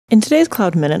In today's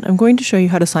Cloud Minute, I'm going to show you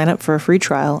how to sign up for a free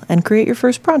trial and create your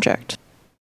first project.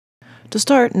 To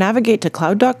start, navigate to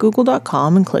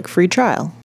cloud.google.com and click Free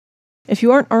Trial. If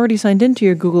you aren't already signed into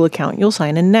your Google account, you'll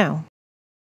sign in now.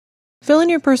 Fill in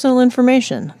your personal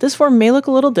information. This form may look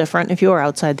a little different if you are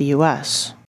outside the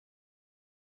US.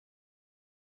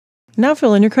 Now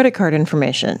fill in your credit card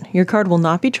information. Your card will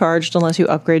not be charged unless you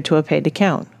upgrade to a paid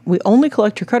account. We only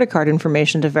collect your credit card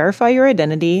information to verify your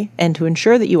identity and to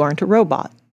ensure that you aren't a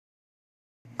robot.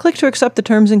 Click to accept the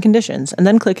terms and conditions, and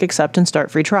then click Accept and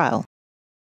Start Free Trial.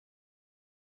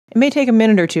 It may take a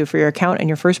minute or two for your account and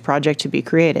your first project to be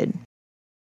created.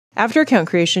 After account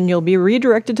creation, you'll be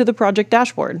redirected to the project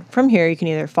dashboard. From here, you can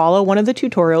either follow one of the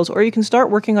tutorials or you can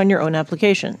start working on your own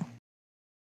application.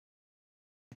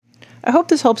 I hope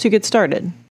this helps you get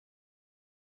started.